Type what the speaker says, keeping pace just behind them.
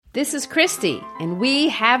This is Christy, and we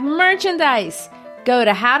have merchandise. Go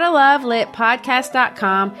to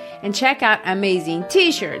howtolovelitpodcast.com and check out amazing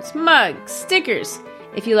t-shirts, mugs, stickers.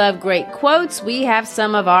 If you love great quotes, we have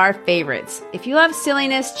some of our favorites. If you love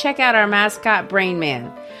silliness, check out our mascot, Brain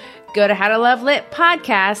Man. Go to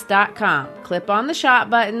howtolovelitpodcast.com, click on the shop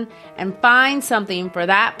button, and find something for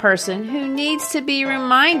that person who needs to be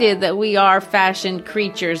reminded that we are fashioned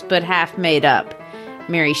creatures but half made up.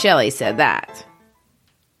 Mary Shelley said that.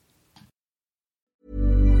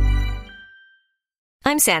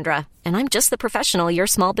 I'm Sandra, and I'm just the professional your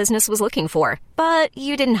small business was looking for. But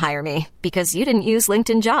you didn't hire me because you didn't use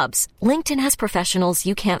LinkedIn Jobs. LinkedIn has professionals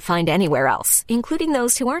you can't find anywhere else, including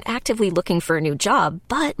those who aren't actively looking for a new job,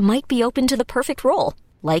 but might be open to the perfect role,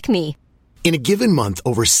 like me. In a given month,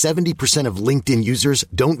 over 70% of LinkedIn users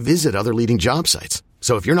don't visit other leading job sites.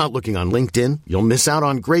 So if you're not looking on LinkedIn, you'll miss out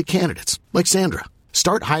on great candidates, like Sandra.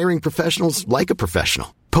 Start hiring professionals like a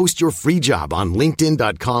professional. Post your free job on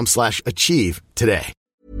linkedin.com/achieve today.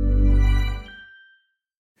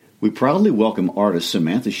 We proudly welcome artist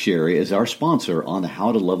Samantha Sherry as our sponsor on the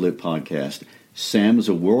How to Love Lit podcast. Sam is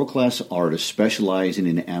a world-class artist specializing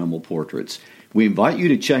in animal portraits. We invite you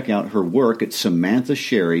to check out her work at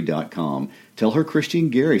samanthasherry.com. Tell her Christian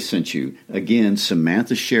Gary sent you. Again,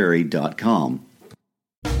 samanthasherry.com.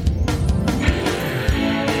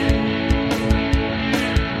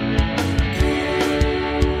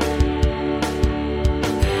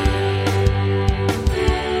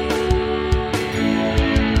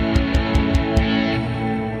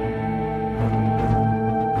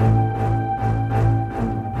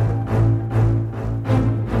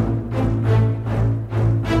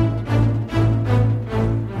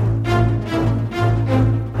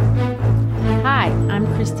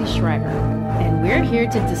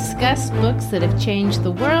 To discuss books that have changed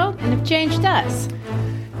the world and have changed us.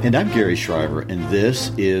 And I'm Gary Schreiber, and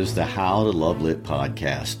this is the How to Love Lit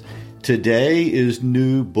podcast. Today is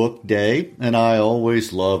New Book Day, and I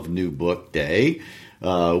always love New Book Day.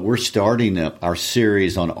 We're starting up our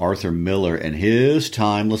series on Arthur Miller and his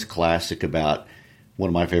timeless classic about one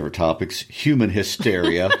of my favorite topics, human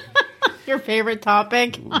hysteria. Your favorite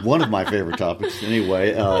topic? One of my favorite topics,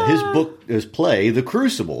 anyway. His play, The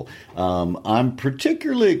Crucible. I'm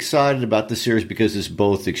particularly excited about the series because it's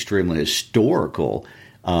both extremely historical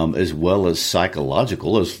as well as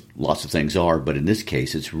psychological, as lots of things are. But in this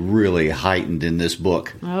case, it's really heightened in this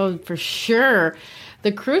book. Oh, for sure.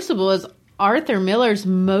 The Crucible is Arthur Miller's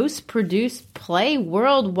most produced play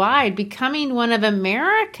worldwide, becoming one of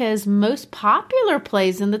America's most popular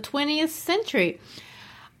plays in the 20th century.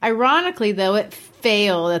 Ironically, though, it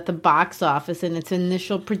failed at the box office in its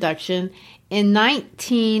initial production in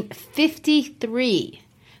 1953.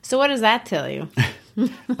 So what does that tell you?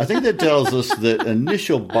 I think that tells us that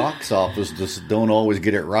initial box office just don't always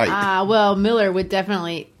get it right. Well, Miller would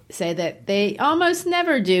definitely say that they almost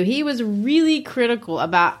never do. He was really critical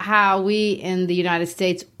about how we in the United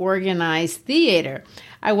States organize theater.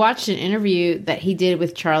 I watched an interview that he did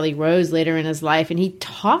with Charlie Rose later in his life, and he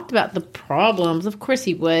talked about the problems, of course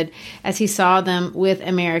he would, as he saw them with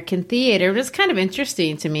American theater. It was kind of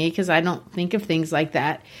interesting to me because I don't think of things like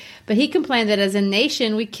that. But he complained that as a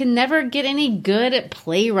nation, we can never get any good at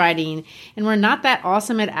playwriting, and we're not that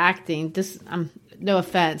awesome at acting. No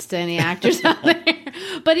offense to any actors out there,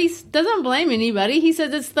 but he doesn't blame anybody. He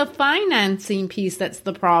says it's the financing piece that's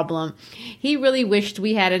the problem. He really wished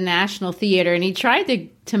we had a national theater, and he tried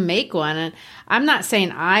to make one. And I'm not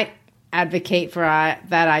saying I advocate for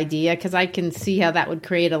that idea because I can see how that would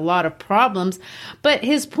create a lot of problems. But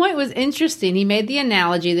his point was interesting. He made the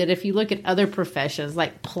analogy that if you look at other professions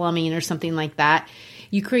like plumbing or something like that,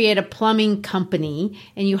 you create a plumbing company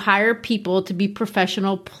and you hire people to be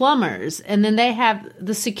professional plumbers. And then they have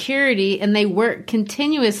the security and they work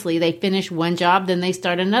continuously. They finish one job, then they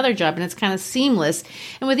start another job, and it's kind of seamless.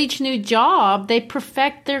 And with each new job, they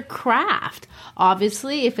perfect their craft.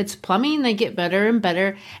 Obviously, if it's plumbing, they get better and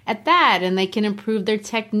better at that, and they can improve their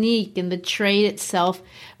technique, and the trade itself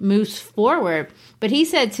moves forward. But he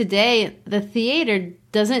said today the theater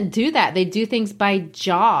doesn't do that. They do things by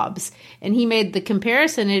jobs. And he made the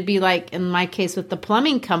comparison. It'd be like, in my case, with the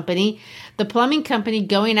plumbing company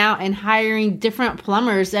going out and hiring different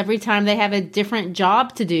plumbers every time they have a different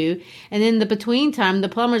job to do. And in the between time, the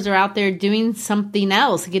plumbers are out there doing something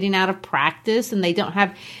else, getting out of practice, and they don't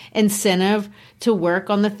have incentive to work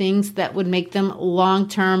on the things that would make them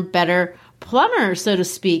long-term better plumbers, so to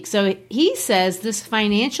speak. So he says this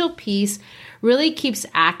financial piece really keeps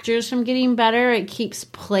actors from getting better. It keeps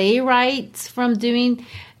playwrights from doing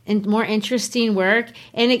more interesting work,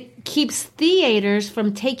 and it keeps theaters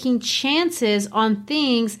from taking chances on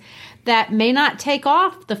things that may not take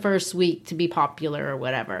off the first week to be popular or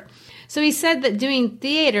whatever. So he said that doing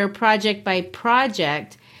theater project by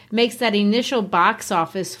project makes that initial box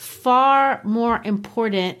office far more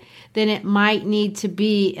important than it might need to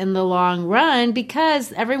be in the long run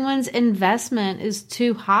because everyone's investment is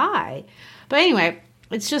too high. But anyway,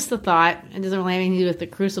 it's just a thought. It doesn't really have anything to do with the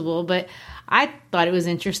Crucible, but I thought it was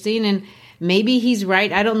interesting, and maybe he's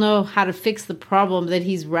right. I don't know how to fix the problem that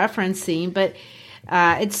he's referencing, but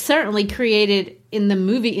it's certainly created in the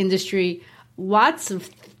movie industry lots of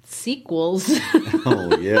sequels.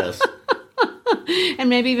 Oh, yes. And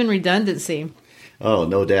maybe even redundancy. Oh,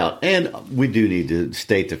 no doubt. And we do need to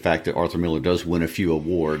state the fact that Arthur Miller does win a few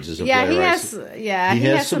awards as a playwright. He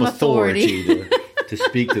has some authority to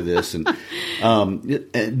speak to this. And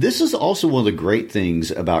this is also one of the great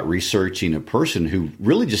things about researching a person who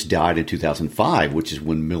really just died in 2005, which is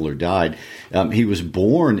when Miller died. He was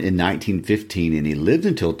born in 1915 and he lived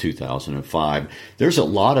until 2005. There's a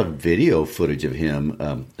lot of video footage of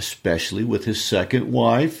him, especially with his second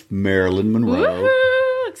wife, Marilyn Monroe. Woo-hoo!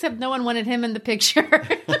 Except no one wanted him in the picture.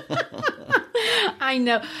 I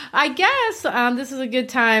know. I guess this is a good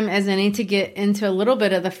time as any to get into a little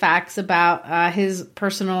bit of the facts about his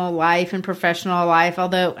personal life and professional life,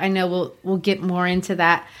 although I know we'll get more into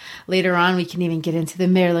that later on. We can even get into the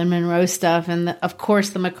Marilyn Monroe stuff and, of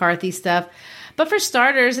course, the McCarthy stuff. But for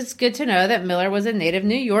starters, it's good to know that Miller was a native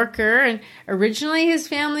New Yorker, and originally his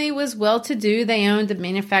family was well-to-do. They owned a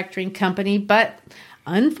manufacturing company, but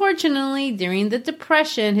unfortunately, during the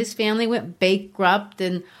Depression, his family went bankrupt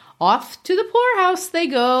and off to the poorhouse they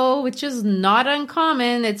go, which is not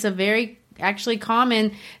uncommon. It's a very actually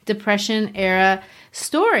common Depression-era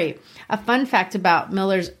story. A fun fact about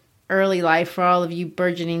Miller's early life for all of you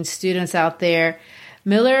burgeoning students out there: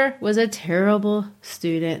 Miller was a terrible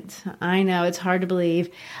student. I know, it's hard to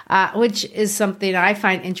believe, which is something I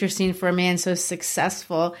find interesting for a man so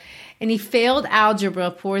successful. And he failed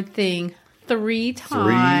algebra, poor thing, 3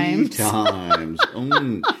 times. 3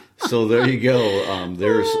 times. So there you go.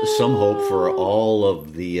 There's some hope for all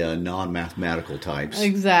of the non-mathematical types.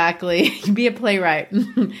 Exactly. Be a playwright.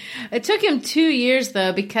 It took him 2 years,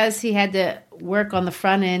 though, because he had to work on the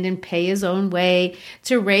front end and pay his own way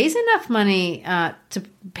to raise enough money to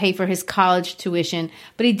pay for his college tuition.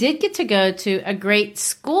 But he did get to go to a great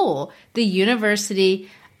school, the University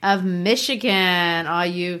of Michigan. All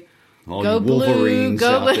you go blue, Wolverines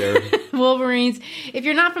go out there. Wolverines. If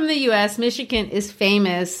you're not from the U.S., Michigan is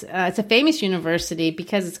famous. It's a famous university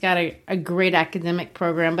because it's got a great academic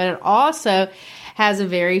program, but it also has a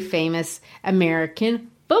very famous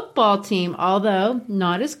American football team, although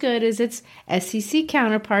not as good as its SEC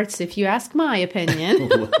counterparts, if you ask my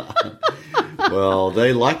opinion. Well,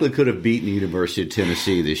 they likely could have beaten the University of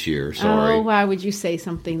Tennessee this year. Sorry. Oh, why would you say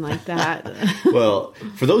something like that? Well,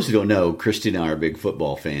 for those who don't know, Christy and I are big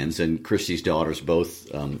football fans, and Christy's daughters both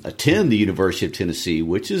attend the University of Tennessee,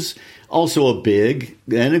 which is also a big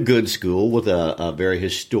and a good school with a very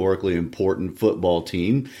historically important football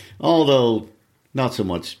team, although not so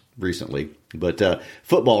much recently. But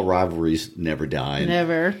football rivalries never die.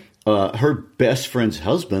 Never. Her best friend's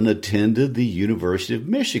husband attended the University of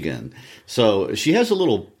Michigan. So she has a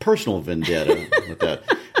little personal vendetta with that.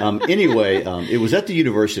 Anyway, it was at the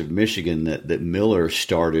University of Michigan that Miller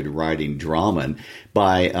started writing drama. And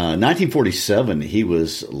by 1947, he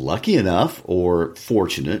was lucky enough, or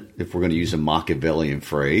fortunate, if we're going to use a Machiavellian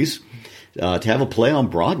phrase, to have a play on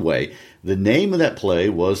Broadway. The name of that play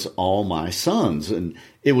was All My Sons, and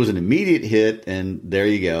it was an immediate hit. And there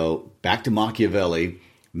you go, back to Machiavelli.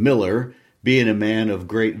 Miller, being a man of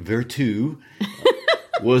great virtue,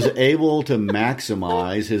 was able to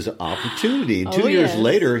maximize his opportunity. And 2 years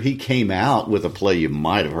later, he came out with a play you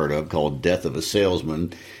might have heard of called Death of a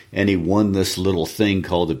Salesman, and he won this little thing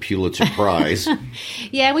called the Pulitzer Prize.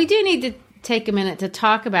 Yeah, we do need to take a minute to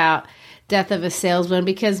talk about Death of a Salesman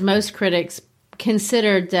because most critics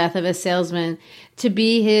consider Death of a Salesman to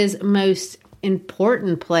be his most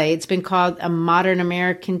important play. It's been called a modern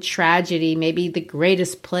American tragedy, maybe the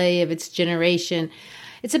greatest play of its generation.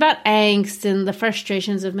 It's about angst and the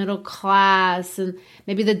frustrations of middle class and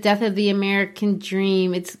maybe the death of the American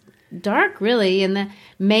dream. It's dark, really, and the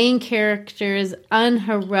main character is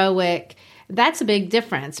unheroic. That's a big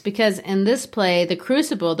difference because in this play, The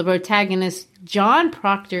Crucible, the protagonist, John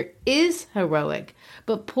Proctor, is heroic.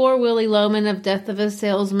 But poor Willy Loman of Death of a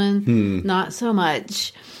Salesman, not so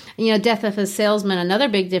much. You know, Death of a Salesman, another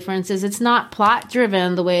big difference is it's not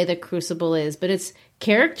plot-driven the way The Crucible is, but it's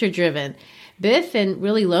character-driven. Biff and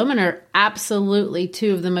Willy Loman are absolutely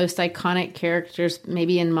two of the most iconic characters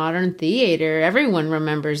maybe in modern theater. Everyone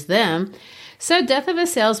remembers them. So Death of a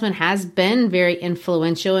Salesman has been very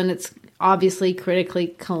influential, and it's obviously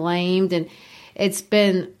critically acclaimed, and it's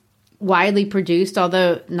been widely produced,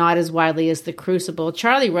 although not as widely as The Crucible.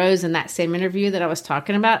 Charlie Rose, in that same interview that I was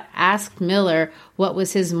talking about, asked Miller what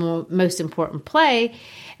was his most important play,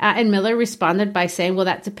 and Miller responded by saying, well,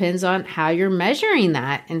 that depends on how you're measuring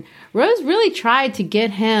that. And Rose really tried to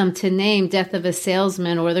get him to name Death of a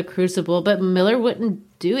Salesman or The Crucible, but Miller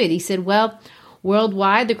wouldn't do it. He said, well,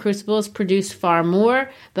 worldwide, The Crucible has produced far more,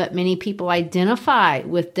 but many people identify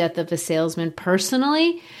with Death of a Salesman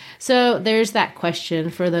personally. So there's that question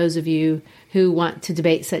for those of you who want to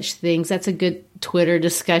debate such things. That's a good Twitter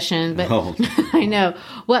discussion. But I know.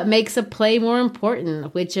 What makes a play more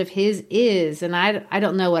important? Which of his is? And I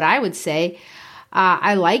don't know what I would say.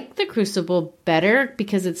 I like The Crucible better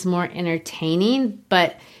because it's more entertaining.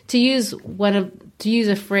 But to use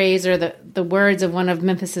a phrase or the words of one of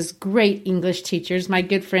Memphis's great English teachers, my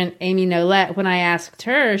good friend Amy Nolette, when I asked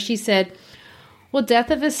her, she said, well,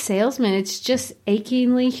 Death of a Salesman, it's just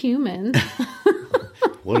achingly human.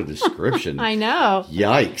 What a description. I know.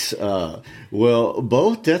 Yikes. Well,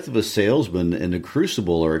 both Death of a Salesman and The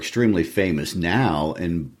Crucible are extremely famous now,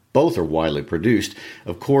 and both are widely produced.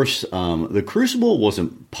 Of course, The Crucible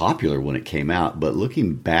wasn't popular when it came out, but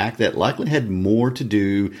looking back, that likely had more to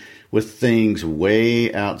do with things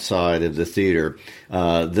way outside of the theater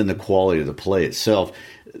than the quality of the play itself.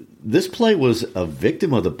 This play was a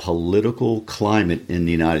victim of the political climate in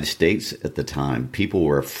the United States at the time. People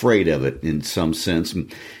were afraid of it in some sense.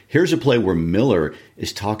 Here's a play where Miller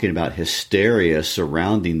is talking about hysteria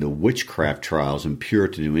surrounding the witchcraft trials in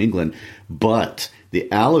Puritan New England, but the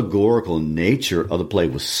allegorical nature of the play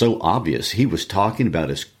was so obvious. He was talking about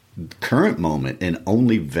his current moment and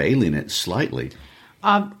only veiling it slightly.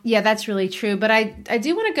 Yeah, that's really true. But I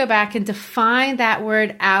do want to go back and define that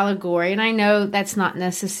word allegory. And I know that's not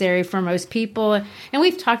necessary for most people. And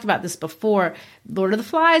we've talked about this before. Lord of the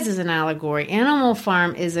Flies is an allegory. Animal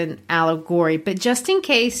Farm is an allegory. But just in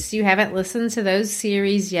case you haven't listened to those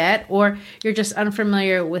series yet, or you're just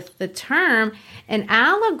unfamiliar with the term, an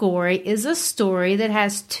allegory is a story that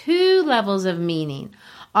has two levels of meaning.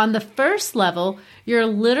 On the first level, you're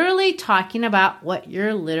literally talking about what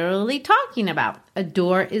you're literally talking about. A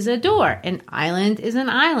door is a door. An island is an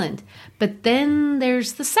island. But then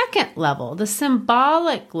there's the second level, the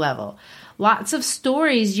symbolic level. Lots of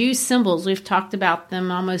stories use symbols. We've talked about them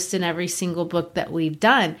almost in every single book that we've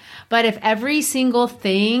done. But if every single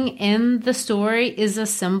thing in the story is a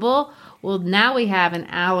symbol, well, now we have an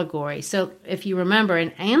allegory. So if you remember,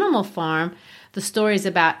 in Animal Farm, the story is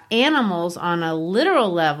about animals on a literal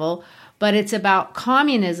level, but it's about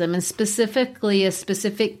communism and specifically a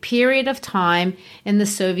specific period of time in the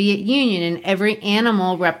Soviet Union. And every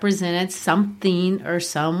animal represented something or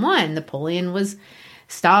someone. Napoleon was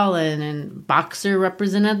Stalin, and Boxer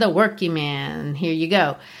represented the working man. Here you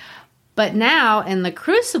go. But now in The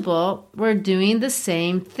Crucible, we're doing the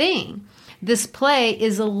same thing. This play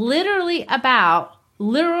is literally about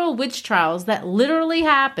literal witch trials that literally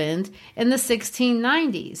happened in the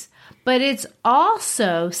 1690s. But it's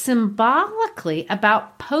also symbolically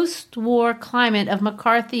about post-war climate of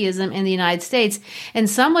McCarthyism in the United States. And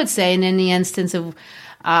some would say, and in the instance of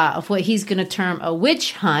what he's going to term a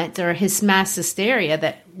witch hunt or his mass hysteria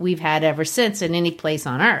that we've had ever since in any place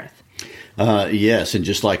on earth. Yes, and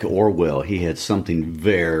just like Orwell, he had something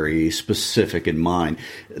very specific in mind.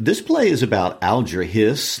 This play is about Alger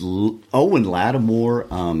Hiss, Owen Lattimore,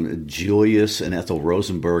 Julius and Ethel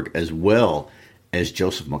Rosenberg, as well as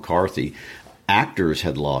Joseph McCarthy. Actors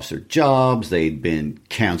had lost their jobs. They'd been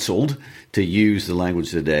canceled, to use the language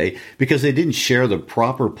today, because they didn't share the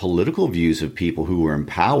proper political views of people who were in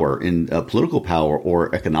power, in political power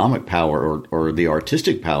or economic power or the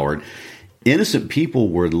artistic power. Innocent people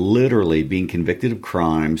were literally being convicted of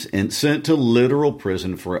crimes and sent to literal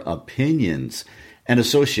prison for opinions and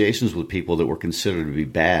associations with people that were considered to be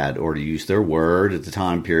bad, or to use their word at the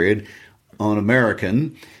time period,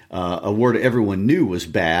 un-American, a word everyone knew was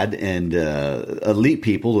bad, and elite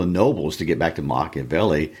people, the nobles, to get back to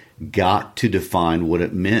Machiavelli, got to define what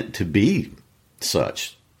it meant to be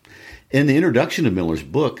such. In the introduction of Miller's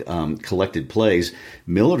book, Collected Plays,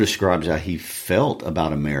 Miller describes how he felt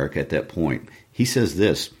about America at that point. He says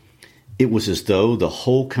this: "It was as though the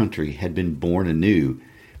whole country had been born anew,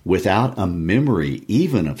 without a memory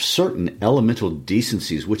even of certain elemental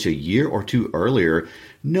decencies which a year or two earlier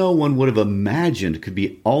no one would have imagined could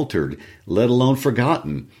be altered, let alone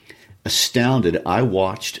forgotten. Astounded, I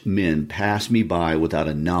watched men pass me by without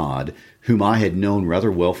a nod, whom I had known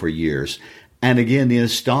rather well for years. And again, the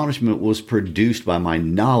astonishment was produced by my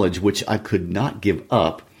knowledge, which I could not give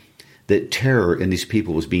up, that terror in these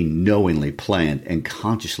people was being knowingly planned and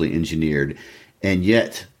consciously engineered, and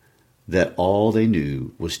yet that all they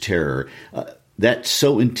knew was terror. That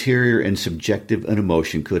so interior and subjective an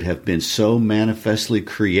emotion could have been so manifestly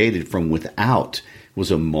created from without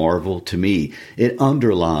was a marvel to me. It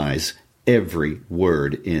underlies every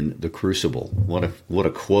word in The Crucible. What a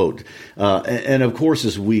quote. And of course,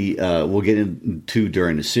 as we will get into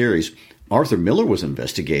during the series, Arthur Miller was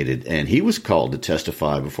investigated, and he was called to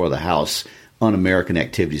testify before the House Un-American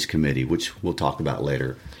Activities Committee, which we'll talk about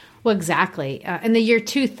later. Well, exactly. In the year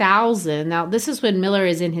 2000, now this is when Miller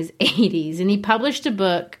is in his 80s, and he published a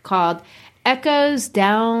book called Echoes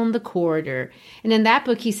Down the Corridor. And in that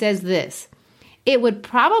book, he says this: "It would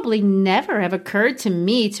probably never have occurred to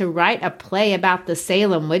me to write a play about the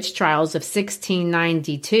Salem witch trials of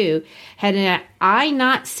 1692 had I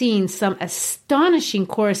not seen some astonishing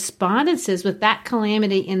correspondences with that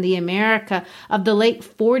calamity in the America of the late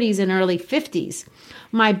 40s and early 50s.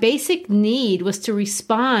 My basic need was to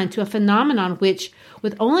respond to a phenomenon which,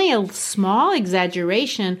 with only a small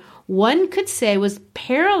exaggeration, one could say was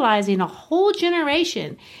paralyzing a whole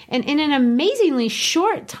generation, and in an amazingly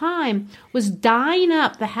short time was dyeing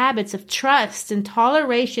up the habits of trust and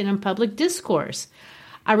toleration in public discourse.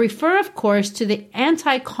 I refer, of course, to the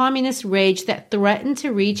anti-communist rage that threatened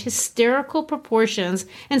to reach hysterical proportions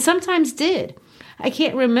and sometimes did. I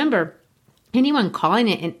can't remember anyone calling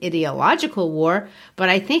it an ideological war, but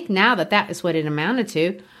I think now that is what it amounted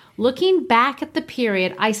to. Looking back at the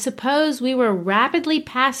period, I suppose we were rapidly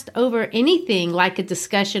passed over anything like a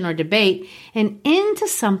discussion or debate and into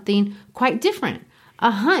something quite different,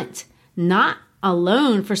 a hunt, not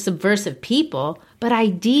alone for subversive people, but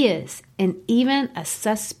ideas and even a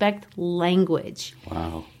suspect language."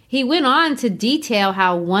 Wow. He went on to detail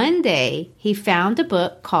how one day he found a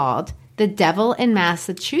book called The Devil in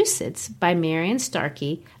Massachusetts by Marion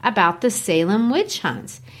Starkey about the Salem witch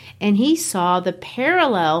hunts, and he saw the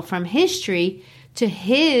parallel from history to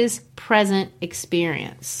his present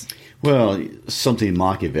experience. Well, something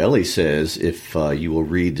Machiavelli says, if you will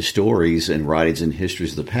read the stories and writings and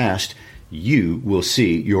histories of the past, you will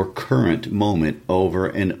see your current moment over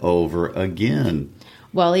and over again.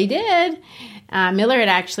 Well, he did. Miller had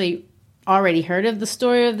actually already heard of the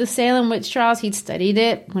story of the Salem witch trials. He'd studied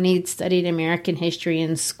it when he'd studied American history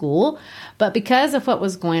in school. But because of what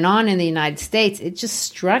was going on in the United States, it just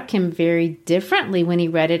struck him very differently when he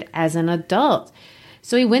read it as an adult.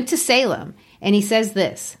 So he went to Salem, and he says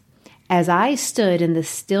this: "As I stood in the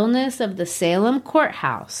stillness of the Salem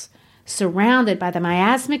courthouse, surrounded by the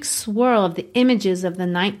miasmic swirl of the images of the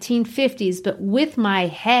 1950s, but with my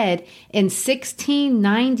head in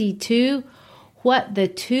 1692, what the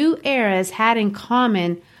two eras had in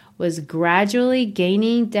common was gradually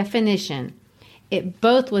gaining definition. It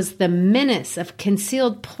both was the menace of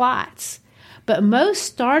concealed plots, but most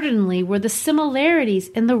startlingly were the similarities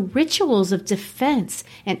in the rituals of defense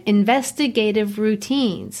and investigative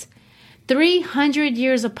routines. 300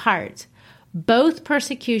 years apart, both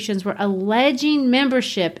persecutions were alleging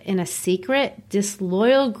membership in a secret,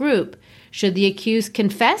 disloyal group. Should the accused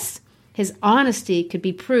confess, his honesty could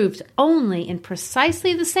be proved only in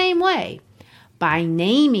precisely the same way, by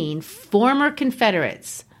naming former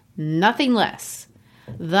Confederates, nothing less.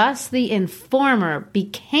 Thus the informer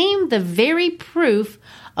became the very proof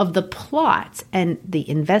of the plot and the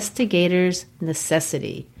investigator's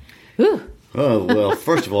necessity." Whew. Oh, well,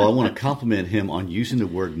 first of all, I want to compliment him on using the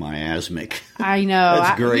word miasmic. I know.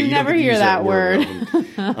 That's great. You never hear that word.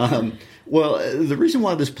 Well, the reason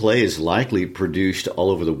why this play is likely produced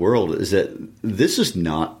all over the world is that this is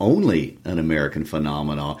not only an American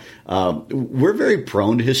phenomenon. We're very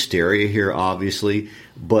prone to hysteria here, obviously,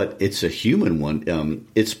 but it's a human one.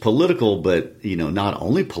 It's political, but not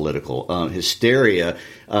only political. Hysteria,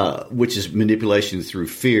 which is manipulation through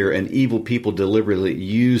fear, and evil people deliberately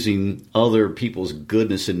using other people's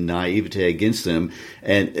goodness and naivete against them,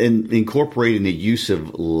 and incorporating the use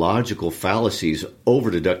of logical fallacies over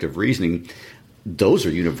deductive reasoning. Those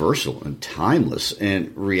are universal and timeless,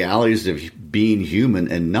 and realities of being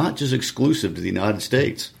human, and not just exclusive to the United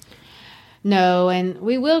States. No, and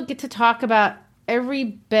we will get to talk about every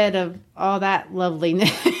bit of all that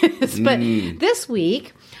loveliness. But this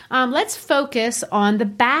week, let's focus on the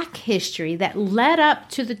back history that led up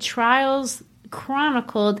to the trials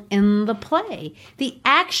chronicled in the play, the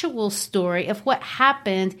actual story of what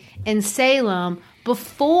happened in Salem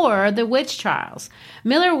before the witch trials.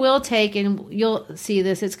 Miller will take, and you'll see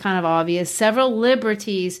this, it's kind of obvious, several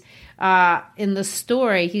liberties in the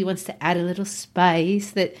story. He wants to add a little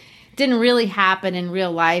spice that didn't really happen in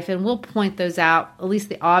real life, and we'll point those out, at least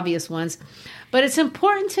the obvious ones. But it's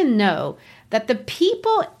important to know that the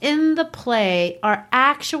people in the play are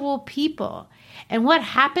actual people. And what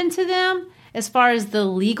happened to them, as far as the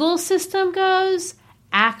legal system goes,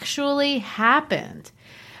 actually happened.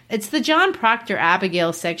 It's the John Proctor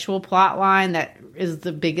Abigail sexual plot line that is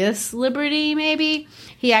the biggest liberty, maybe.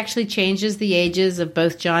 He actually changes the ages of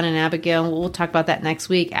both John and Abigail. We'll talk about that next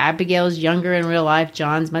week. Abigail's younger in real life.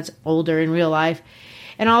 John's much older in real life.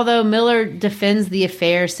 And although Miller defends the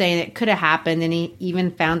affair, saying it could have happened, and he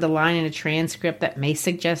even found a line in a transcript that may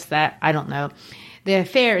suggest that, I don't know. The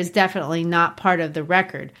affair is definitely not part of the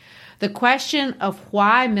record. The question of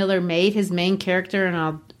why Miller made his main character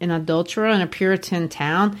an adulterer in a Puritan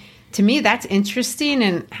town, to me, that's interesting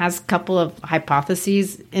and has a couple of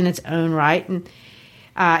hypotheses in its own right. And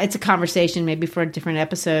it's a conversation maybe for a different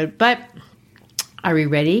episode. But are we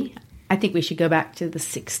ready? I think we should go back to the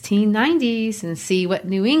 1690s and see what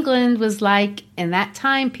New England was like in that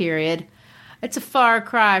time period. It's a far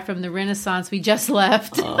cry from the Renaissance we just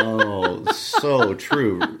left. Oh, so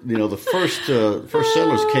true. The first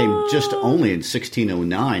settlers came just only in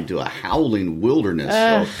 1609 to a howling wilderness.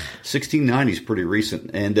 So 1690 is pretty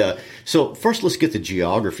recent. And so first, let's get the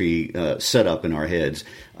geography set up in our heads.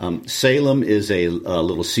 Salem is a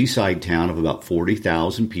little seaside town of about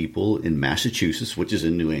 40,000 people in Massachusetts, which is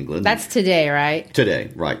in New England. That's today, right?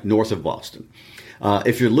 Today, right, north of Boston.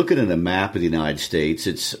 If you're looking at a map of the United States,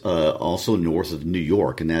 it's also north of New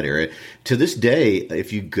York in that area. To this day,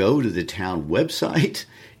 if you go to the town website,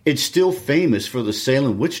 it's still famous for the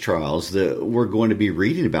Salem witch trials that we're going to be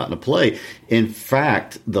reading about in the play. In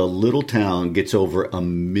fact, the little town gets over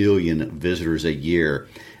 1 million visitors a year.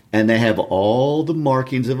 And they have all the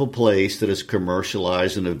markings of a place that is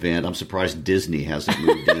commercialized an event. I'm surprised Disney hasn't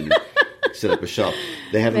moved in and set up a shop.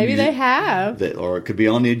 They have Maybe they have. Or it could be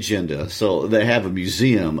on the agenda. So they have a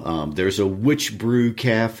museum. There's a witch brew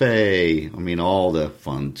cafe. I mean, all the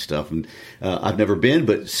fun stuff. And I've never been,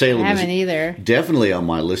 but Salem I haven't either. Definitely on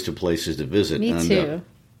my list of places to visit. Me too.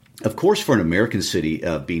 Of course, for an American city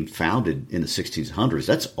being founded in the 1600s,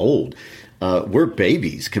 that's old. We're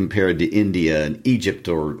babies compared to India and Egypt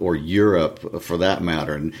or Europe, for that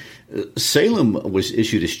matter. And Salem was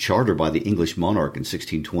issued as charter by the English monarch in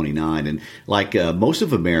 1629. And like most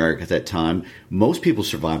of America at that time, most people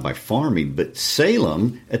survived by farming. But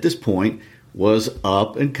Salem, at this point, was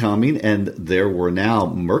up and coming, and there were now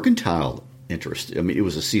mercantile interests. I mean, it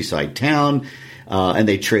was a seaside town. And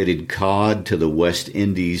they traded cod to the West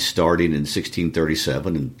Indies starting in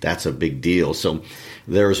 1637, and that's a big deal. So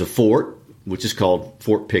there's a fort, which is called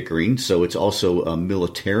Fort Pickering, so it's also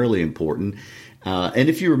militarily important. And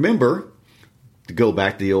if you remember, to go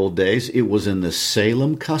back to the old days, it was in the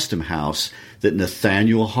Salem Custom House that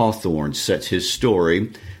Nathaniel Hawthorne sets his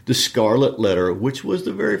story, The Scarlet Letter, which was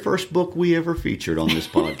the very first book we ever featured on this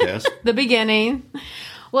podcast. The beginning.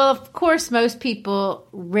 Well, of course, most people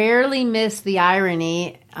rarely miss the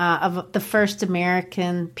irony of the first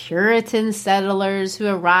American Puritan settlers who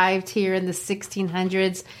arrived here in the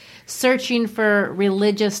 1600s searching for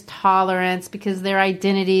religious tolerance because their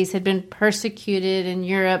identities had been persecuted in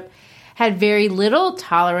Europe, had very little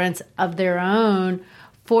tolerance of their own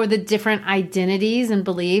for the different identities and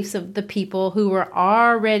beliefs of the people who were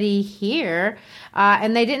already here.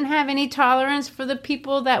 And they didn't have any tolerance for the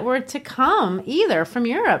people that were to come either, from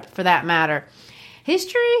Europe, for that matter.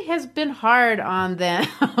 History has been hard on them,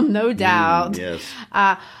 no doubt. Yes.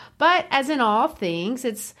 But as in all things,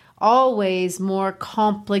 it's always more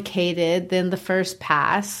complicated than the first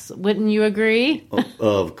pass. Wouldn't you agree?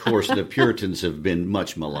 Of course, the Puritans have been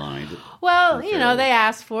much maligned. Well, they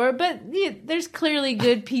asked for it, but there's clearly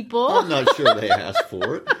good people. I'm not sure they asked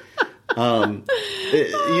for it.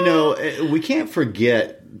 We can't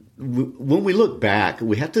forget, when we look back,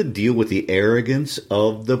 we have to deal with the arrogance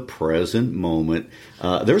of the present moment.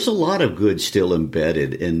 There's a lot of good still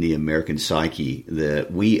embedded in the American psyche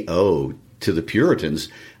that we owe to the Puritans.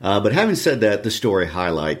 But having said that, the story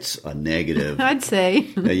highlights a negative. I'd say.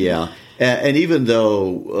 Yeah. And even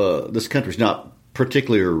though this country's not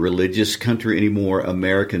particularly a religious country anymore,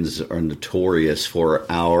 Americans are notorious for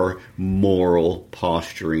our moral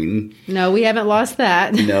posturing. No, we haven't lost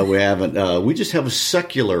that. No, we haven't. We just have a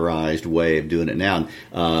secularized way of doing it now.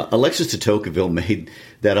 Alexis de Tocqueville made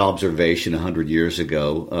that observation 100 years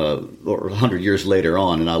ago, or 100 years later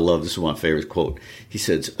on, and I love this is one of my favorite quote. He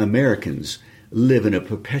says, "Americans live in a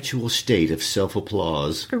perpetual state of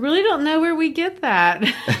self-applause." I really don't know where we get that.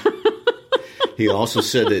 He also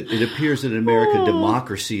said that it appears that American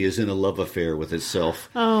democracy is in a love affair with itself.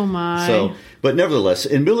 Oh, my. So, but nevertheless,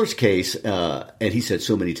 in Miller's case, and he said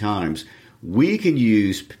so many times, we can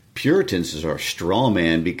use Puritans are a straw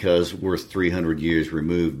man because we're 300 years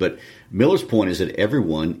removed. But Miller's point is that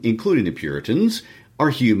everyone, including the Puritans, are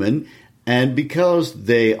human. And because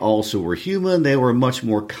they also were human, they were much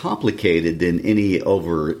more complicated than any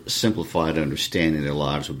oversimplified understanding of their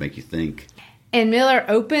lives would make you think. And Miller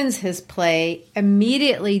opens his play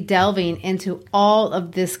immediately delving into all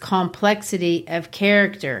of this complexity of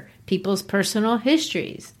character, people's personal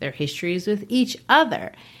histories, their histories with each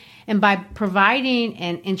other. And by providing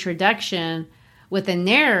an introduction with a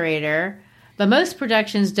narrator, but most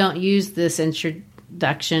productions don't use this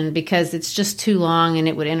introduction because it's just too long and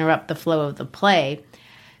it would interrupt the flow of the play.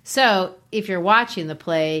 So if you're watching the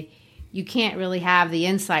play, you can't really have the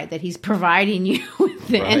insight that he's providing you with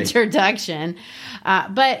the introduction.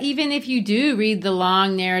 But even if you do read the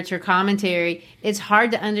long narrator commentary, it's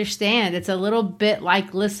hard to understand. It's a little bit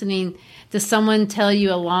like listening to someone tell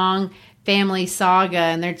you a long family saga,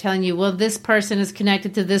 and they're telling you, well, this person is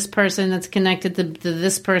connected to this person that's connected to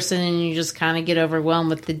this person, and you just kind of get overwhelmed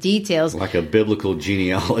with the details. Like a biblical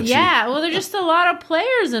genealogy. Yeah, well, there's just a lot of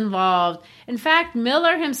players involved. In fact,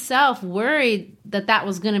 Miller himself worried that that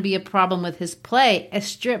was going to be a problem with his play. As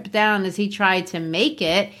stripped down as he tried to make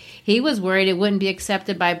it, he was worried it wouldn't be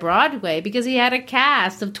accepted by Broadway because he had a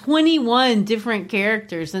cast of 21 different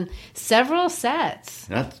characters and several sets.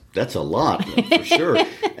 That's a lot, for sure.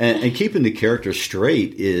 and keeping the characters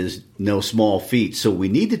straight is no small feat. So we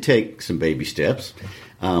need to take some baby steps.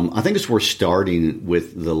 I think it's worth starting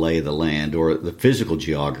with the lay of the land or the physical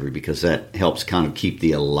geography because that helps kind of keep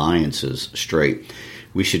the alliances straight.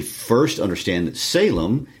 We should first understand that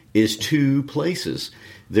Salem is two places.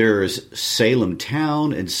 There's Salem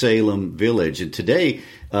Town and Salem Village. And today,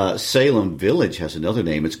 Salem Village has another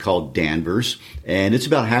name. It's called Danvers, and it's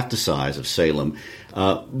about half the size of Salem.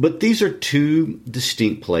 But these are two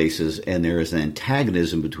distinct places, and there is an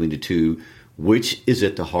antagonism between the two, which is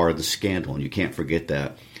at the heart of the scandal, and you can't forget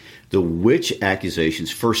that. The witch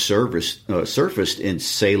accusations first surfaced in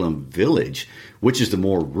Salem Village, which is the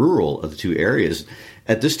more rural of the two areas.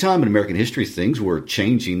 At this time in American history, things were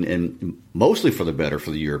changing, and mostly for the better for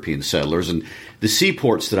the European settlers. And the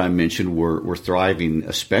seaports that I mentioned were thriving,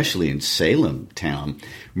 especially in Salem town.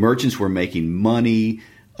 Merchants were making money.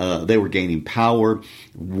 They were gaining power.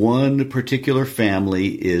 One particular family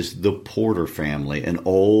is the Porter family, an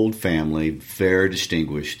old family, very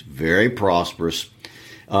distinguished, very prosperous.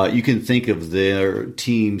 You can think of their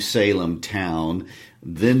team Salem Town.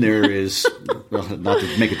 Then there is, well, not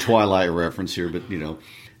to make a Twilight reference here, but,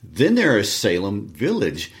 then there is Salem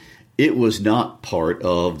Village. It was not part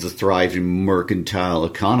of the thriving mercantile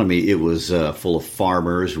economy. It was full of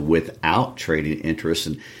farmers without trading interests,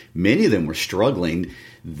 and many of them were struggling.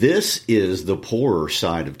 This is the poorer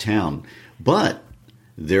side of town. But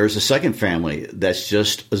there's a second family that's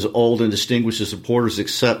just as old and distinguished as the Porters,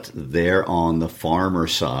 except they're on the farmer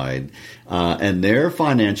side, and their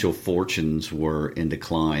financial fortunes were in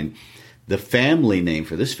decline. The family name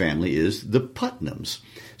for this family is the Putnams.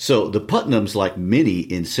 So the Putnams, like many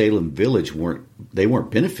in Salem Village, weren't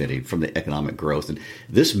benefiting from the economic growth. And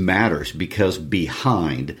this matters because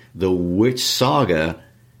behind the witch saga,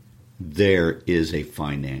 there is a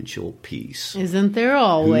financial piece. Isn't there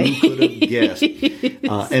always? Who could have guessed?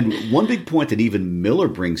 And one big point that even Miller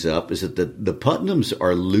brings up is that the Putnams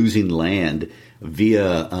are losing land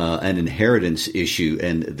via an inheritance issue,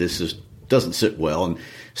 and this doesn't sit well. And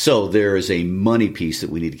so there is a money piece that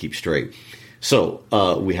we need to keep straight. So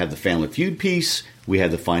we have the family feud piece, we have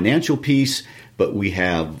the financial piece, but we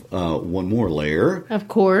have one more layer. Of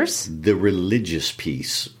course. The religious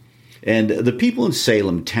piece. And the people in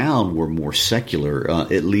Salem town were more secular,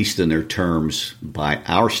 at least in their terms by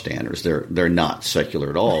our standards. They're not secular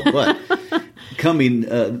at all. But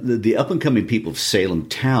the up-and-coming people of Salem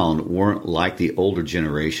town weren't like the older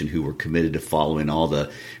generation who were committed to following all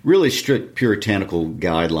the really strict puritanical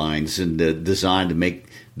guidelines and designed to make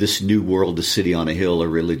this new world, the city on a hill, a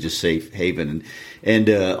religious safe haven. And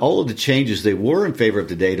all of the changes they were in favor of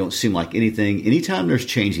today don't seem like anything. Anytime there's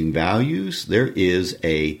changing values, there is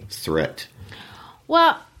a threat.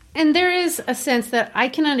 Well, and there is a sense that I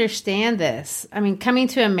can understand this. I mean, coming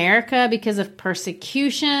to America because of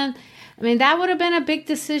persecution, that would have been a big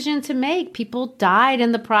decision to make. People died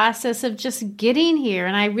in the process of just getting here.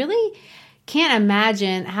 And I really can't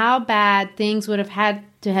imagine how bad things would have had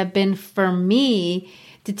to have been for me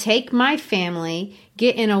to take my family,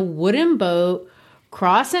 get in a wooden boat,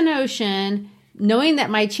 cross an ocean, knowing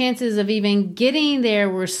that my chances of even getting there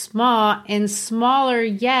were small and smaller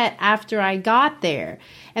yet after I got there.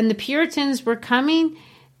 And the Puritans were coming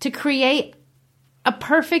to create a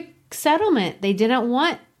perfect settlement. They didn't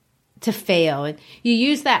want to fail. And you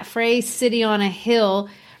use that phrase, city on a hill,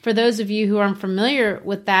 for those of you who aren't familiar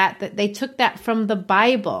with that they took that from the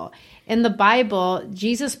Bible. In the Bible,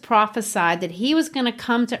 Jesus prophesied that he was going to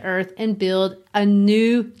come to earth and build a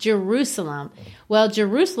new Jerusalem. Well,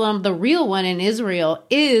 Jerusalem, the real one in Israel,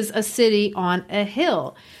 is a city on a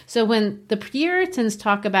hill. So when the Puritans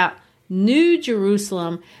talk about New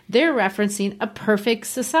Jerusalem, they're referencing a perfect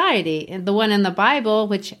society. And the one in the Bible,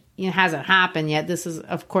 which hasn't happened yet, this is,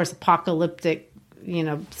 of course, apocalyptic,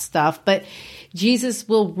 stuff, but Jesus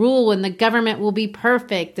will rule and the government will be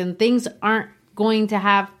perfect and things people aren't going to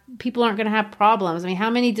have problems. I mean,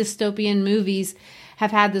 how many dystopian movies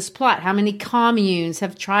have had this plot? How many communes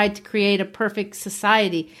have tried to create a perfect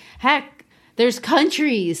society? Heck, there's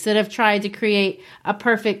countries that have tried to create a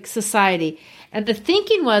perfect society. And the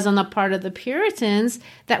thinking was on the part of the Puritans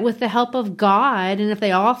that with the help of God, and if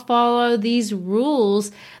they all follow these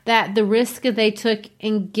rules, that the risk that they took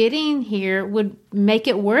in getting here would make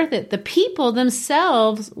it worth it. The people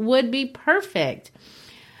themselves would be perfect.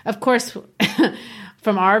 Of course,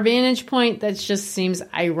 from our vantage point, that just seems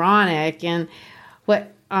ironic. And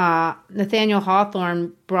what Nathaniel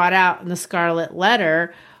Hawthorne brought out in the Scarlet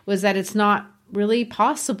Letter was that it's not really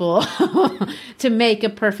possible to make a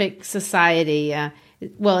perfect society.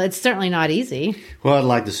 Well, it's certainly not easy. Well, I'd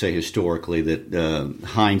like to say historically that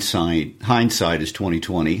hindsight is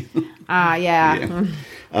 20/20.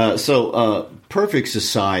 Yeah. So perfect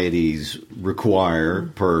societies require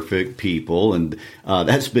perfect people, and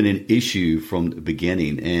that's been an issue from the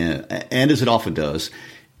beginning. And as it often does,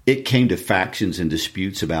 it came to factions and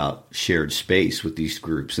disputes about shared space with these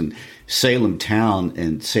groups. And Salem Town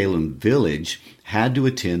and Salem Village had to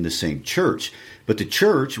attend the same church, but the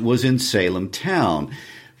church was in Salem Town.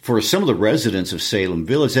 For some of the residents of Salem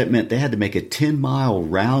Village, that meant they had to make a 10-mile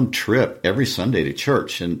round trip every Sunday to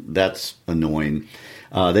church, and that's annoying.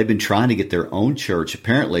 They've been trying to get their own church,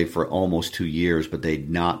 apparently, for almost 2 years, but they'd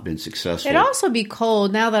not been successful. It'd also be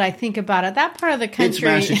cold, now that I think about it. That part of the country...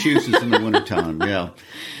 It's Massachusetts in the wintertime,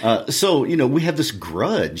 yeah. So, we have this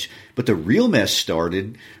grudge, but the real mess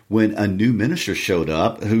started when a new minister showed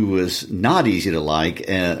up who was not easy to like,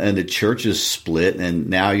 and the churches split, and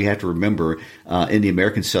now you have to remember, in the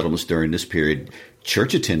American settlements during this period,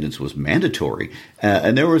 church attendance was mandatory,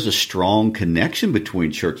 and there was a strong connection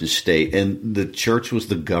between church and state, and the church was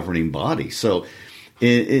the governing body. So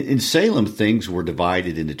in Salem, things were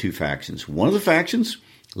divided into two factions. One of the factions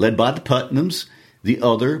led by the Putnams, the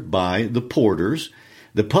other by the Porters.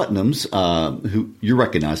 The Putnams, who you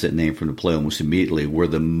recognize that name from the play almost immediately, were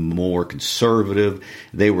the more conservative.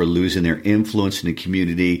 They were losing their influence in the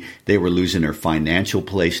community. They were losing their financial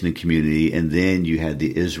place in the community. And then you had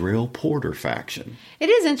the Israel Porter faction. It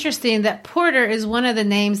is interesting that Porter is one of the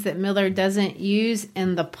names that Miller doesn't use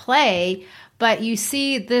in the play, but you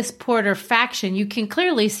see this Porter faction. You can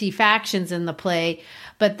clearly see factions in the play,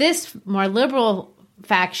 but this more liberal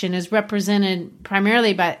faction is represented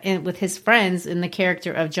primarily with his friends in the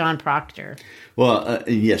character of John Proctor. Well,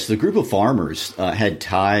 yes, the group of farmers had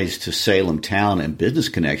ties to Salem Town and business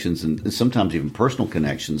connections and sometimes even personal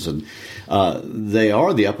connections. And they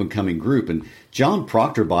are the up-and-coming group. And John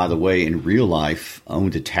Proctor, by the way, in real life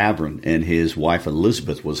owned a tavern, and his wife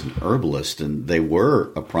Elizabeth was an herbalist, and they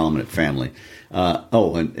were a prominent family.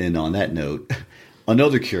 And on that note,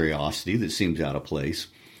 another curiosity that seems out of place.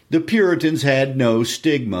 The Puritans had no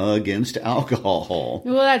stigma against alcohol.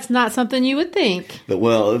 Well, that's not something you would think.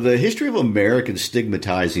 Well, the history of Americans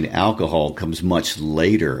stigmatizing alcohol comes much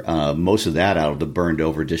later. Most of that out of the burned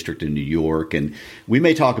over district in New York. And we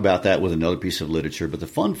may talk about that with another piece of literature. But the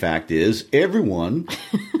fun fact is everyone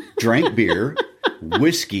drank beer,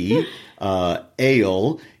 whiskey,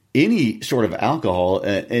 ale, any sort of alcohol.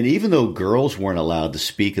 And even though girls weren't allowed to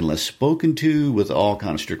speak unless spoken to with all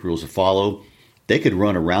kinds of strict rules to follow, they could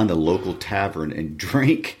run around a local tavern and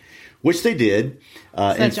drink, which they did.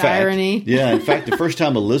 Such irony. Yeah, in fact, the first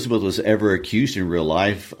time Elizabeth was ever accused in real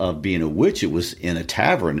life of being a witch, it was in a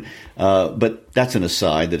tavern. But that's an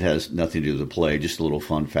aside that has nothing to do with the play, just a little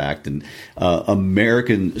fun fact. And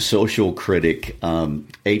American social critic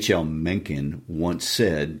H.L. Mencken once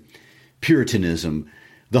said, "Puritanism,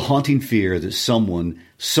 the haunting fear that someone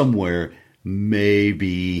somewhere may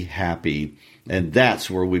be happy." And that's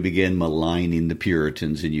where we begin maligning the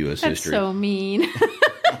Puritans in U.S. history. That's so mean.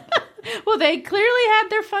 Well, they clearly had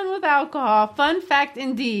their fun with alcohol. Fun fact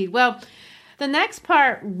indeed. Well, the next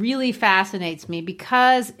part really fascinates me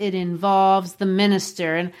because it involves the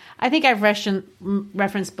minister. And I think I've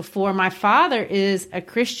referenced before, my father is a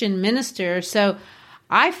Christian minister, so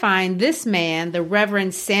I find this man, the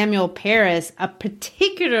Reverend Samuel Parris, a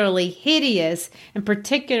particularly hideous and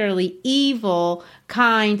particularly evil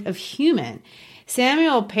kind of human.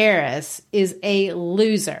 Samuel Parris is a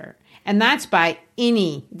loser, and that's by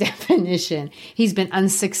any definition. He's been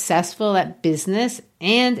unsuccessful at business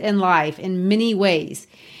and in life in many ways.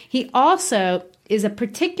 He also is a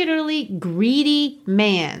particularly greedy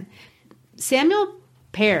man. Samuel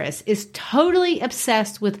Parris is totally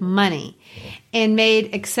obsessed with money and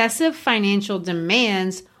made excessive financial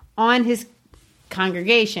demands on his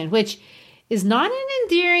congregation, which is not an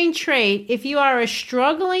endearing trait if you are a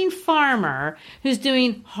struggling farmer who's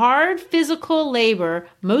doing hard physical labor,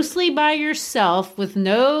 mostly by yourself with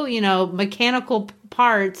no, mechanical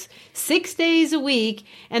parts 6 days a week,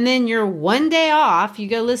 and then you're one day off, you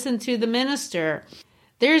go listen to the minister.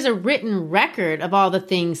 There's a written record of all the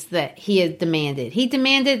things that he had demanded. He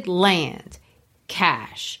demanded land,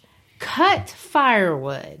 cash, cut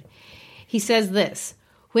firewood. He says this,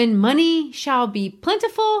 "When money shall be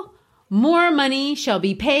plentiful, more money shall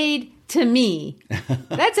be paid to me."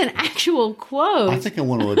 That's an actual quote. I think I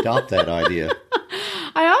want to adopt that idea.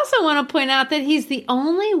 I also want to point out that he's the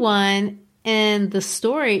only one in the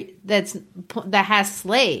story that has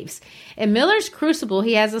slaves. In Miller's Crucible,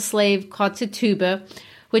 he has a slave called Tituba,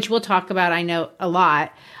 which we'll talk about, I know, a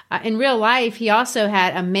lot. In real life, he also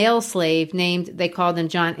had a male slave named, they called him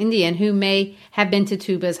John Indian, who may have been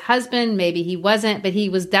Tituba's husband. Maybe he wasn't, but he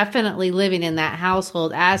was definitely living in that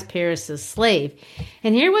household as Parris's slave.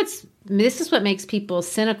 And this is what makes people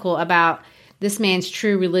cynical about this man's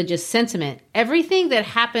true religious sentiment. Everything that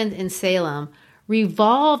happened in Salem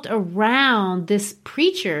revolved around this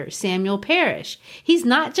preacher, Samuel Parris. He's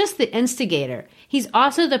not just the instigator. He's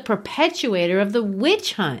also the perpetuator of the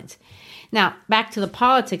witch hunt. Now, back to the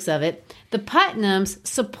politics of it. The Putnams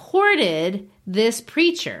supported this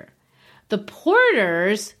preacher. The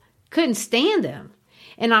Porters couldn't stand him.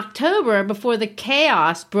 In October, before the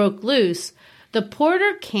chaos broke loose, the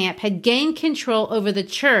Porter camp had gained control over the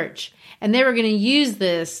church, and they were going to use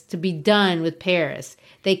this to be done with Parris.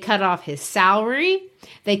 They cut off his salary.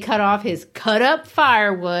 They cut off his cut-up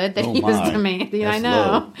firewood that he was demanding. That's I know.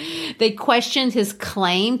 Low. They questioned his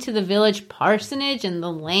claim to the village parsonage and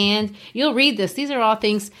the land. You'll read this. These are all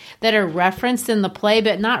things that are referenced in the play,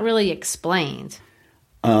 but not really explained.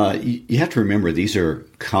 You have to remember, these are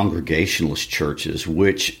Congregationalist churches,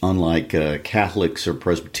 which, unlike Catholics or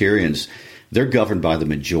Presbyterians, they're governed by the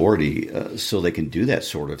majority, so they can do that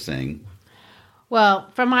sort of thing. Well,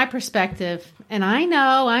 from my perspective, and I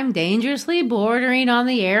know I'm dangerously bordering on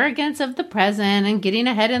the arrogance of the present and getting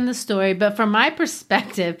ahead in the story, but from my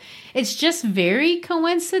perspective, it's just very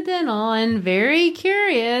coincidental and very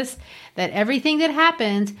curious that everything that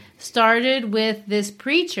happened started with this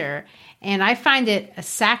preacher. And I find it a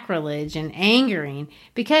sacrilege and angering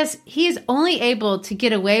because he is only able to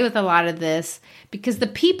get away with a lot of this because the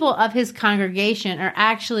people of his congregation are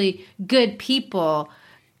actually good people,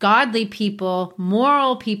 godly people,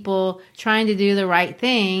 moral people trying to do the right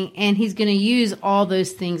thing, and he's going to use all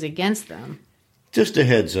those things against them. Just a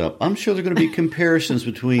heads up, I'm sure there are going to be comparisons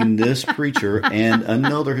between this preacher and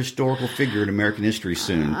another historical figure in American history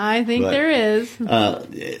soon. I think there is.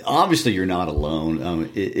 Obviously, you're not alone.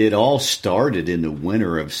 It all started in the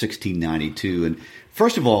winter of 1692. And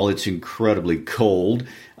first of all, it's incredibly cold.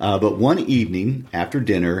 But one evening after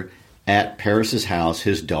dinner at Parris's house,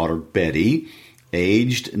 his daughter Betty,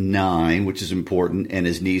 aged 9, which is important, and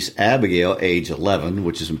his niece Abigail, age 11,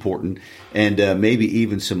 which is important, and maybe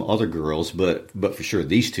even some other girls, but for sure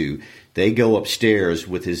these two, they go upstairs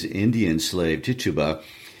with his Indian slave Tituba,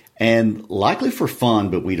 and likely for fun,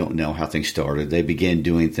 but we don't know how things started, they began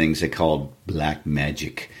doing things they called black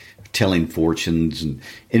magic, telling fortunes and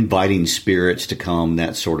inviting spirits to come,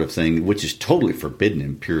 that sort of thing, which is totally forbidden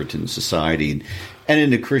in Puritan society and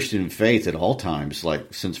in the Christian faith at all times,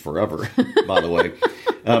 like since forever, by the way.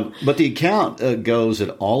 But the account goes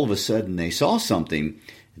that all of a sudden they saw something.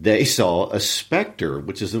 They saw a specter,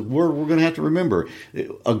 which is a word we're going to have to remember,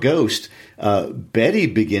 a ghost. Betty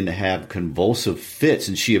began to have convulsive fits,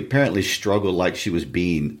 and she apparently struggled like she was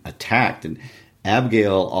being attacked. And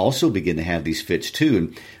Abigail also began to have these fits too,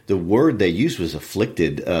 and the word they used was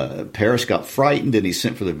afflicted. Parris got frightened, and he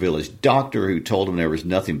sent for the village doctor, who told him there was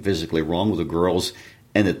nothing physically wrong with the girls,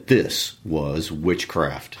 and that this was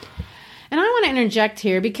witchcraft. And I want to interject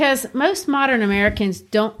here because most modern Americans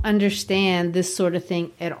don't understand this sort of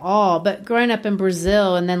thing at all. But growing up in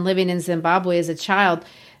Brazil and then living in Zimbabwe as a child,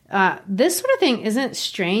 this sort of thing isn't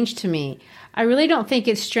strange to me. I really don't think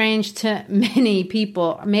it's strange to many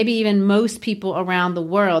people, maybe even most people around the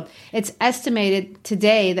world. It's estimated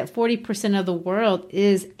today that 40% of the world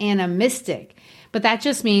is animistic. But that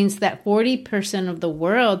just means that 40% of the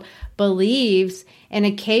world believes and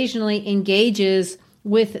occasionally engages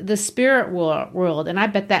with the spirit world, and I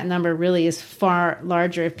bet that number really is far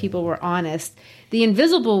larger if people were honest, the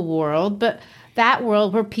invisible world, but that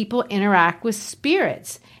world where people interact with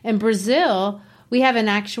spirits. In Brazil, we have an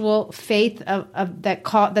actual faith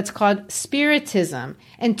that's called Spiritism,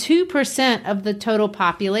 and 2% of the total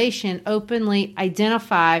population openly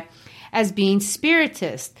identify as being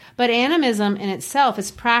spiritist. But animism in itself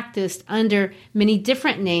is practiced under many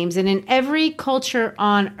different names, and in every culture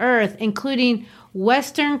on earth, including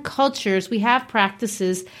Western cultures, we have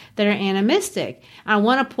practices that are animistic. I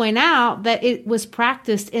want to point out that it was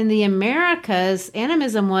practiced in the Americas.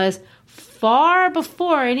 Animism was far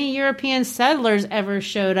before any European settlers ever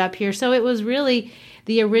showed up here. So it was really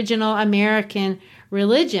the original American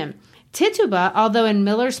religion. Tituba, although in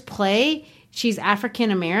Miller's play she's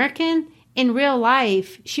African American, in real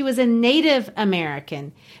life she was a Native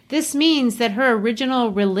American. This means that her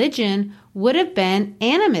original religion would have been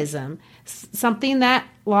animism, something that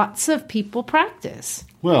lots of people practice.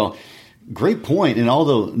 Well, great point. And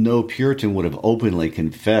although no Puritan would have openly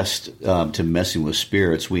confessed to messing with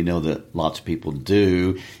spirits, we know that lots of people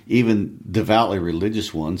do, even devoutly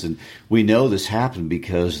religious ones. And we know this happened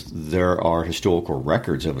because there are historical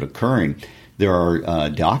records of it occurring. There are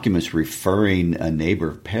documents referring a neighbor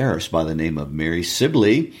of Paris by the name of Mary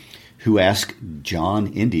Sibley, who asked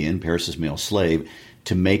John Indian, Paris's male slave,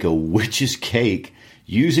 to make a witch's cake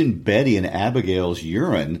using Betty and Abigail's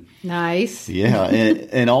urine. Nice. Yeah,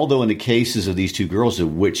 and although in the cases of these two girls, the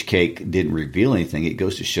witch cake didn't reveal anything, it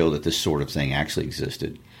goes to show that this sort of thing actually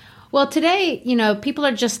existed. Well, today, people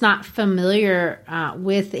are just not familiar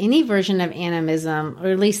with any version of animism, or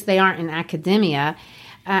at least they aren't in academia.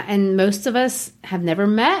 And most of us have never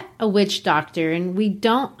met a witch doctor, and we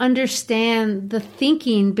don't understand the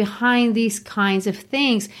thinking behind these kinds of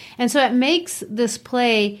things. And so it makes this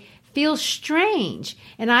play feel strange.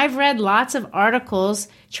 And I've read lots of articles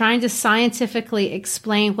trying to scientifically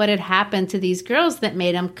explain what had happened to these girls that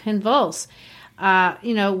made them convulse.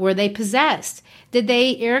 Were they possessed? Did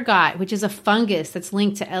they ergot, which is a fungus that's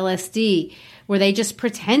linked to LSD? Were they just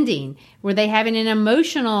pretending? Were they having an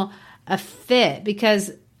emotional fit?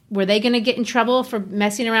 Because were they going to get in trouble for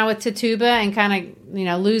messing around with Tituba and kind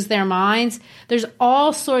of, lose their minds? There's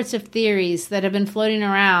all sorts of theories that have been floating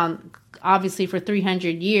around, obviously, for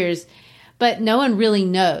 300 years, but no one really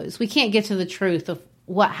knows. We can't get to the truth of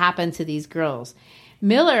what happened to these girls.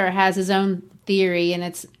 Miller has his own theory, and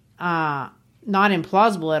it's not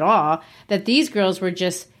implausible at all, that these girls were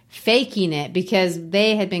just faking it because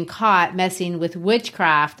they had been caught messing with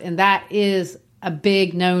witchcraft, and that is a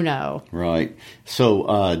big no-no. Right.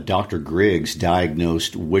 So Dr. Griggs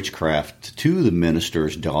diagnosed witchcraft to the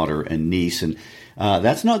minister's daughter and niece, and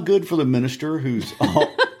that's not good for the minister who's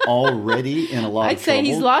already in a lot of trouble. I'd say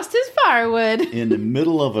he's lost his firewood. In the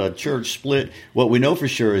middle of a church split. What we know for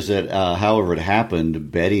sure is that, however it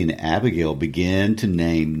happened, Betty and Abigail began to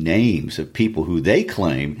name names of people who they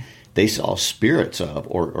claim they saw spirits of,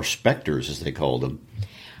 or specters as they called them.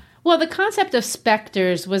 Well, the concept of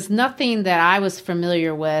specters was nothing that I was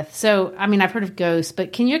familiar with. So, I've heard of ghosts,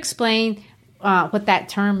 but can you explain what that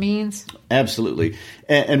term means? Absolutely.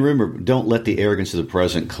 And remember, don't let the arrogance of the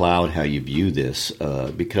present cloud how you view this,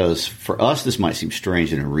 because for us, this might seem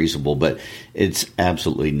strange and unreasonable, but it's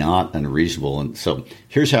absolutely not unreasonable. And so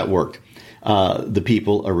here's how it worked. The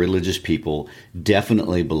people, a religious people,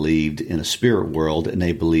 definitely believed in a spirit world, and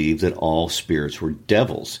they believed that all spirits were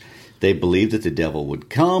devils. They believed that the devil would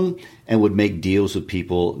come and would make deals with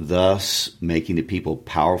people, thus making the people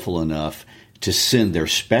powerful enough to send their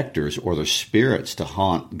specters or their spirits to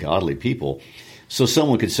haunt godly people. So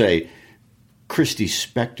someone could say, Christy's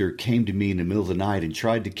specter came to me in the middle of the night and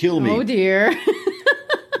tried to kill me. Oh, dear.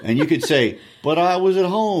 And you could say, but I was at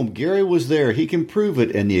home. Gary was there. He can prove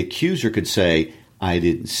it. And the accuser could say, I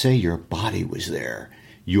didn't say your body was there.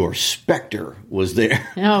 Your specter was there.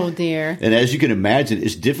 Oh, dear. And as you can imagine,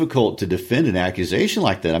 it's difficult to defend an accusation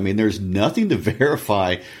like that. There's nothing to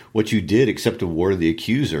verify what you did except the word of the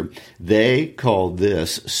accuser. They call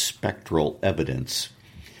this spectral evidence.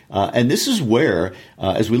 And this is where,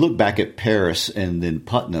 as we look back at Paris and then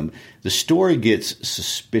Putnam, the story gets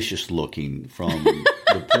suspicious looking from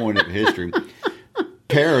the point of history.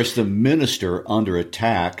 Paris, the minister under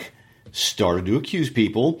attack, started to accuse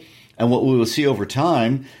people. And what we will see over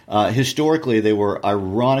time, historically, they were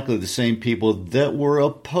ironically the same people that were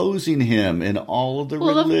opposing him in all of the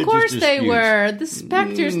religious disputes. Well, of course they were. The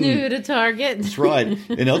specters knew who to target. That's right.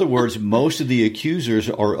 In other words, most of the accusers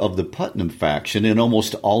are of the Putnam faction, and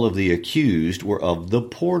almost all of the accused were of the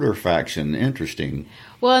Porter faction. Interesting.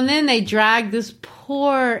 Well, and then they dragged this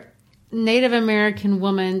poor Native American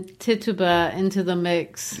woman Tituba into the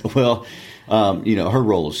mix? Well, her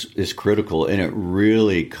role is critical, and it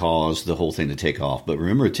really caused the whole thing to take off. But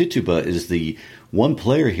remember, Tituba is the one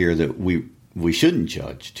player here that we shouldn't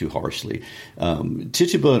judge too harshly.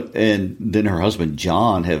 Tituba and then her husband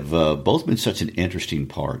John have both been such an interesting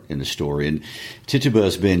part in the story, and Tituba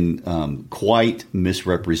has been quite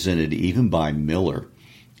misrepresented even by Miller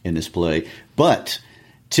in this play. But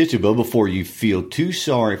Tituba, before you feel too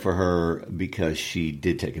sorry for her, because she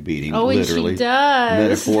did take a beating, literally, and she does.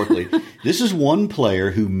 Metaphorically, this is one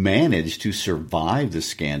player who managed to survive the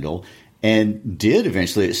scandal and did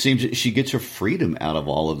eventually. It seems that she gets her freedom out of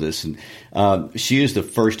all of this. And she is the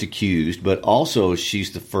first accused, but also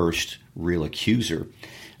she's the first real accuser.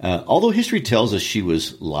 Although history tells us she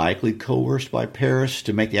was likely coerced by Paris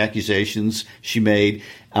to make the accusations she made,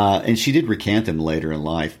 and she did recant them later in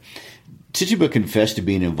life. Tituba confessed to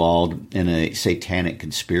being involved in a satanic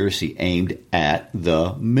conspiracy aimed at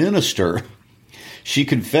the minister. She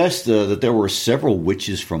confessed that there were several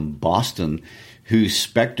witches from Boston whose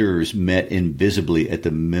specters met invisibly at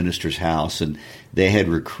the minister's house, and they had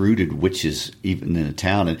recruited witches even in the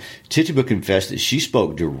town. And Tituba confessed that she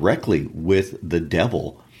spoke directly with the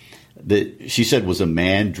devil, that she said was a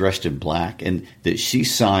man dressed in black, and that she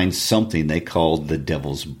signed something they called the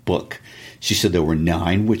Devil's Book. She said there were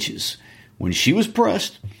 9 witches. When she was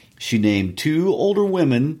pressed, she named 2 older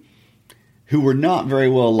women who were not very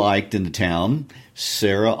well liked in the town,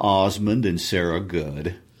 Sarah Osmond and Sarah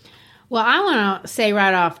Good. Well, I want to say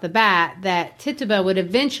right off the bat that Tituba would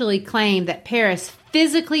eventually claim that Paris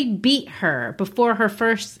physically beat her before her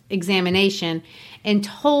first examination and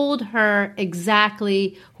told her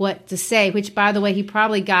exactly what to say, which, by the way, he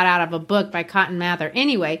probably got out of a book by Cotton Mather.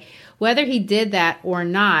 Anyway, whether he did that or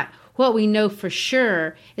not, what we know for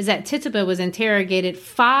sure is that Tituba was interrogated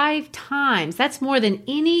 5 times. That's more than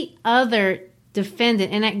any other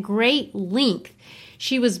defendant, and at great length.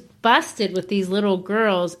 She was busted with these little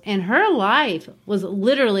girls, and her life was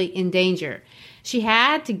literally in danger. She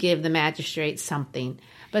had to give the magistrate something.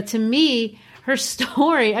 But to me, her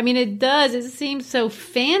story, it seems so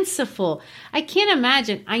fanciful. I can't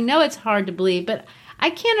imagine. I know it's hard to believe, but I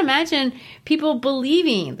can't imagine people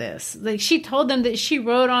believing this. Like, she told them that she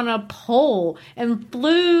rode on a pole and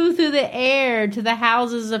flew through the air to the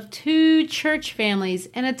houses of 2 church families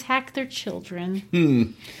and attacked their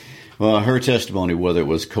children. Well, her testimony, whether it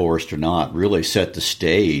was coerced or not, really set the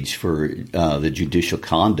stage for the judicial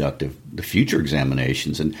conduct of the future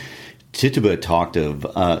examinations. And Tituba talked of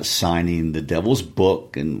signing the Devil's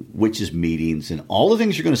Book and witches' meetings and all the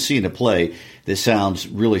things you're going to see in the play that sounds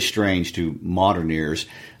really strange to modern ears.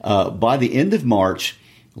 By the end of March,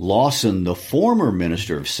 Lawson, the former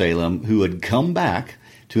minister of Salem, who had come back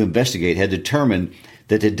to investigate, had determined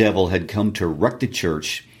that the devil had come to wreck the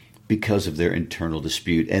church because of their internal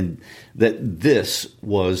dispute, and that this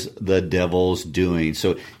was the devil's doing.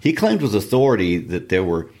 So he claimed with authority that there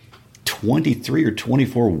were 23 or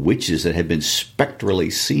 24 witches that had been spectrally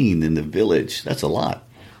seen in the village. That's a lot.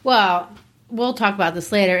 Well, we'll talk about this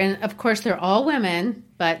later. And, of course, they're all women,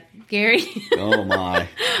 but Gary... Oh, my.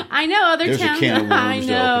 I know other There's towns... a can of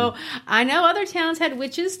worms I know other towns had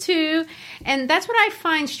witches, too. And that's what I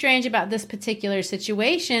find strange about this particular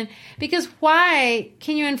situation. Because why...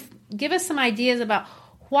 Can you give us some ideas about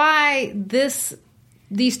why these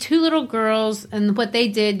 2 little girls and what they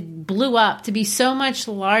did blew up to be so much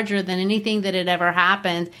larger than anything that had ever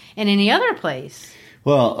happened in any other place?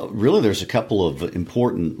 Well, really, there's a couple of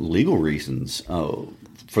important legal reasons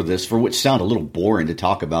for this, for which sound a little boring to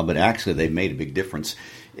talk about, but actually they made a big difference.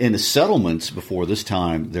 In the settlements before this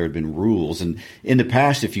time, there had been rules. And in the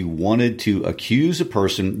past, if you wanted to accuse a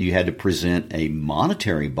person, you had to present a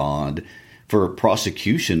monetary bond for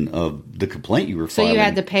prosecution of the complaint you were filing. So you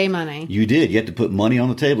had to pay money. You did. You had to put money on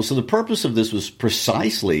the table. So the purpose of this was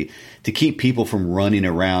precisely to keep people from running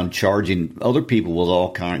around charging other people with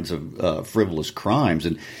all kinds of frivolous crimes.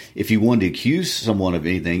 And if you wanted to accuse someone of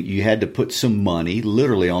anything, you had to put some money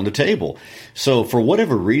literally on the table. So for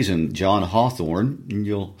whatever reason, John Hawthorne, and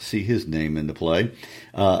you'll see his name in the play,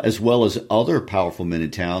 as well as other powerful men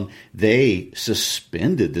in town, they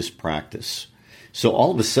suspended this practice. So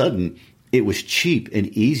all of a sudden, it was cheap and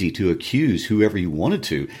easy to accuse whoever you wanted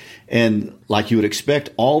to. And like you would expect,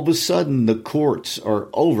 all of a sudden the courts are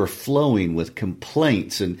overflowing with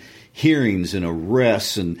complaints and hearings and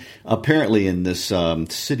arrests. And apparently in this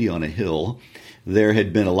city on a hill, there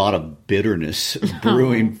had been a lot of bitterness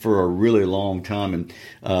brewing for a really long time.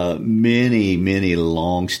 And many, many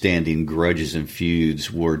long-standing grudges and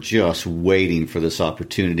feuds were just waiting for this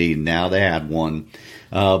opportunity. Now they had one.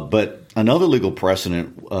 But another legal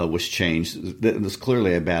precedent was changed. That was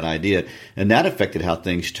clearly a bad idea, and that affected how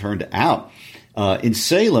things turned out. In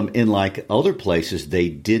Salem, in like other places, they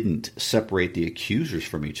didn't separate the accusers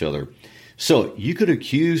from each other. So you could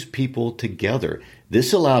accuse people together.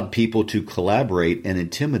 This allowed people to collaborate and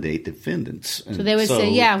intimidate defendants. So they would say,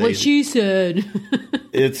 yeah, what she said.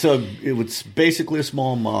 It was basically a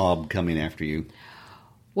small mob coming after you.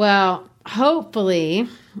 Well, hopefully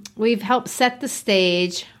we've helped set the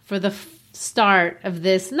stage for the start of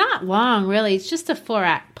this. Not long, really. It's just a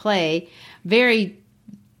 4-act play. Very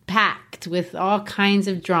packed with all kinds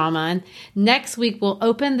of drama. And next week we'll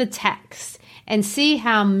open the text and see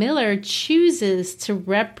how Miller chooses to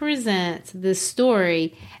represent the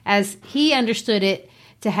story as he understood it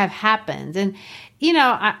to have happened. And, you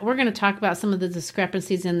know, we're going to talk about some of the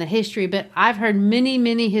discrepancies in the history, but I've heard many,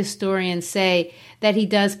 many historians say that he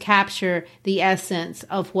does capture the essence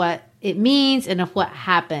of what it means and of what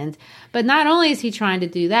happened. But not only is he trying to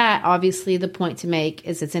do that, obviously the point to make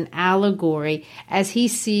is it's an allegory as he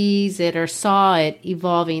sees it or saw it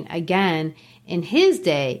evolving again in his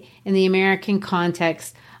day in the American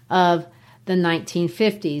context of the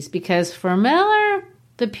 1950s. Because for Miller,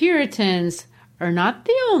 the Puritans are not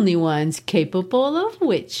the only ones capable of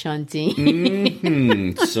witch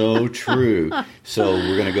hunting. So true. So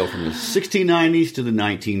we're going to go from the 1690s to the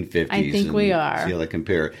 1950s. I think we are. See how they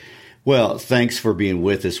compare. Well, thanks for being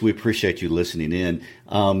with us. We appreciate you listening in.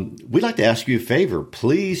 We'd like to ask you a favor.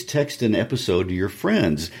 Please text an episode to your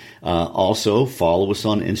friends. Also, follow us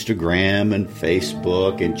on Instagram and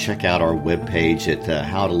Facebook and check out our webpage at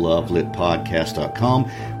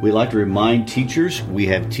howtolovelitpodcast.com. We'd like to remind teachers we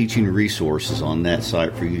have teaching resources on that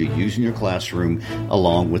site for you to use in your classroom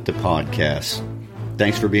along with the podcast.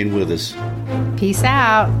 Thanks for being with us. Peace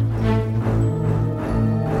out.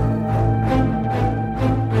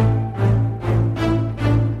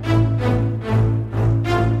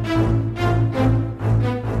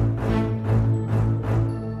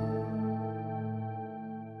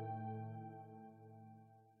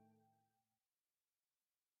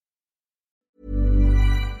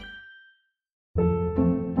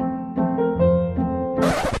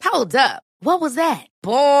 Hold up. What was that?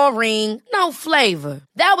 Boring. No flavor.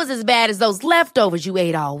 That was as bad as those leftovers you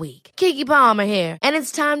ate all week. Keke Palmer here, and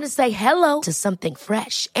it's time to say hello to something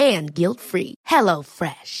fresh and guilt-free. Hello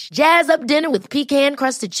Fresh. Jazz up dinner with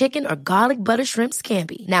pecan-crusted chicken or garlic butter shrimp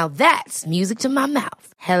scampi. Now that's music to my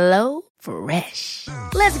mouth. Hello Fresh.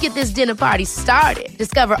 Let's get this dinner party started.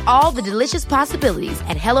 Discover all the delicious possibilities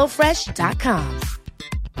at HelloFresh.com.